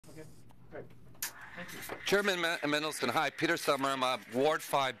Chairman Mendelson, hi. Peter Summer. I'm a Ward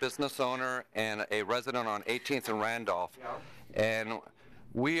 5 business owner and a resident on 18th and Randolph. And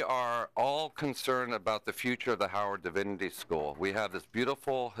we are all concerned about the future of the Howard Divinity School. We have this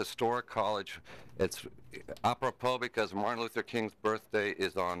beautiful historic college. It's apropos because Martin Luther King's birthday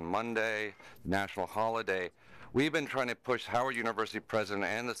is on Monday, national holiday. We've been trying to push Howard University president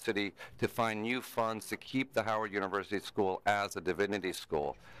and the city to find new funds to keep the Howard University School as a divinity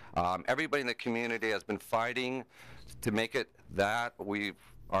school. Everybody in the community has been fighting to make it that.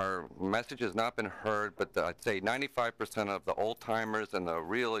 Our message has not been heard, but I'd say 95% of the old-timers and the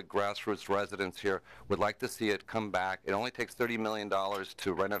really grassroots residents here would like to see it come back. It only takes $30 million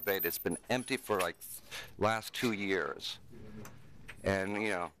to renovate. It's been empty for like last 2 years. And, you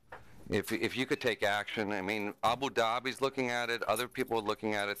know, if you could take action, I mean, Abu Dhabi's looking at it, other people are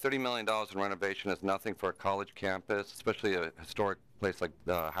looking at it. $30 million in renovation is nothing for a college campus, especially a historic place like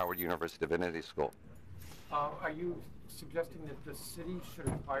the Howard University Divinity School. Are you suggesting that the city should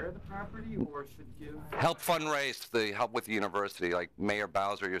acquire the property or should give... Help fundraise, the help with the university, like Mayor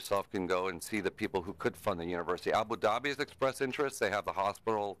Bowser yourself can go and see the people who could fund the university. Abu Dhabi has expressed interest. They have the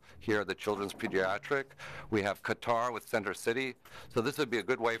hospital here, the Children's Pediatric. We have Qatar with Center City. So this would be a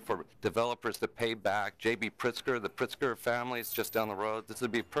good way for developers to pay back. J.B. Pritzker, the Pritzker family is just down the road. This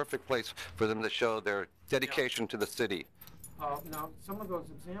would be a perfect place for them to show their dedication to the city. Now, some of those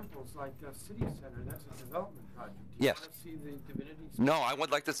examples, like City Center, that's a development project. Do you Yes. want to see the Divinity? No, I would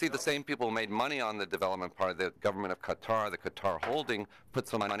like to see the same people who made money on the development part of the government of Qatar, the Qatar holding, put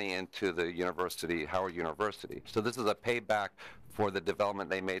some money into the university, Howard University. So this is a payback for the development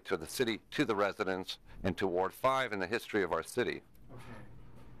they made to the city, to the residents, and to Ward 5 and the history of our city.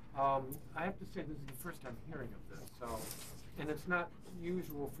 Okay. I have to say this is the first I'm hearing of this. So, and it's not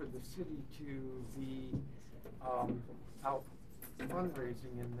usual for the city to be out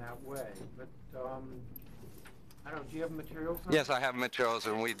fundraising in that way, but I don't know, do you have materials on Yes, I have materials,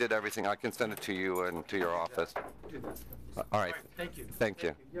 and we did everything. I can send it to you and to your office. Do that. All right. Thank you. Thank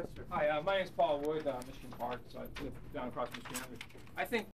you. Yes, sir. Hi, my name's Paul Wood, Michigan Park, so I live down across from Michigan Avenue. I think